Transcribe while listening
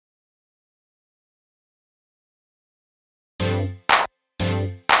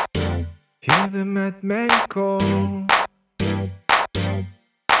Hear the madman call.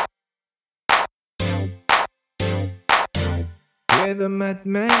 Hear the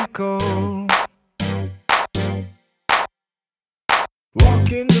madman call.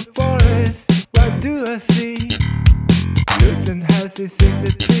 Walk in the forest, what do I see? Woods and houses in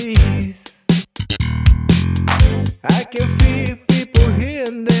the trees. I can feel people here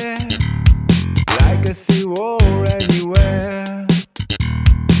and there, like I see war anywhere.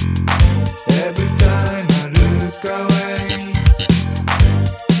 Every time I look away,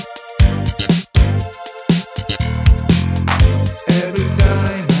 every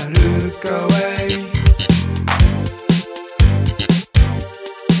time I look away,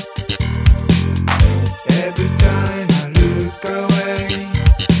 every time I look away,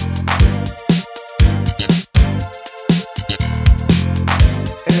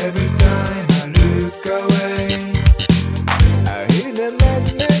 every time I look away, I hear the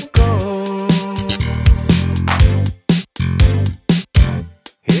madman call.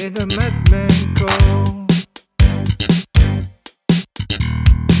 Hear the madman call.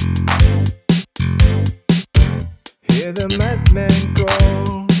 Hear the madman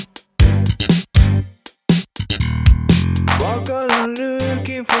call. Walk on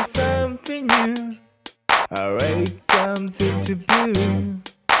looking for something new. A ray comes into blue.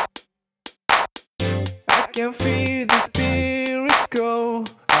 I can feel the spirits go.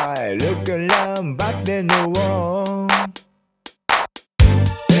 I look around but there's no one.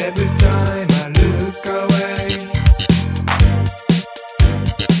 Every time I look away,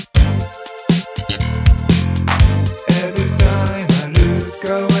 every time I look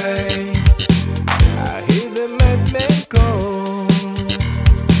away, I hear the madman call.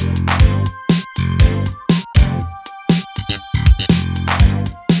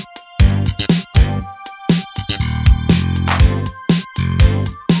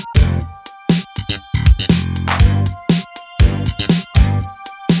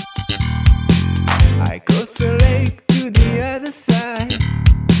 I cross the lake to the other side.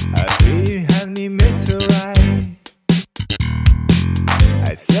 A tree behind me meteorite.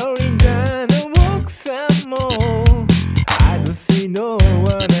 I slow it down and walk some more. I don't see no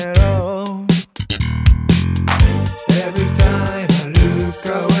one at all. Every time I look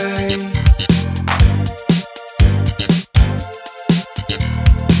away,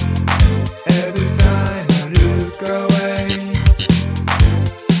 every time I look away,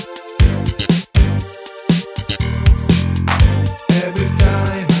 every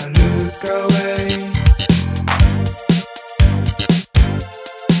time I look away,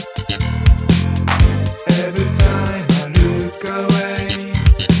 every time I look away,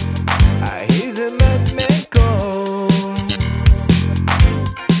 I hear the madman call.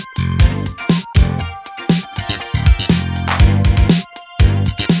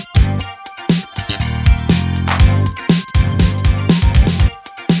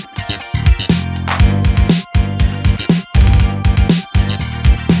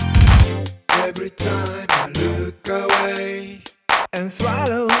 Every time I look away and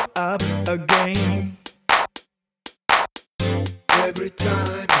swallow up again. Every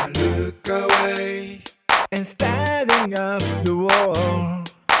time I look away and standing up the wall.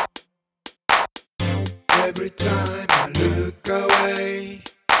 Every time I look away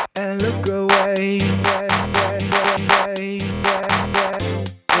and look away.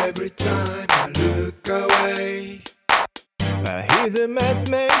 Every time I look away, I hear the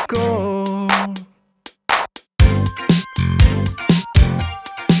madman call.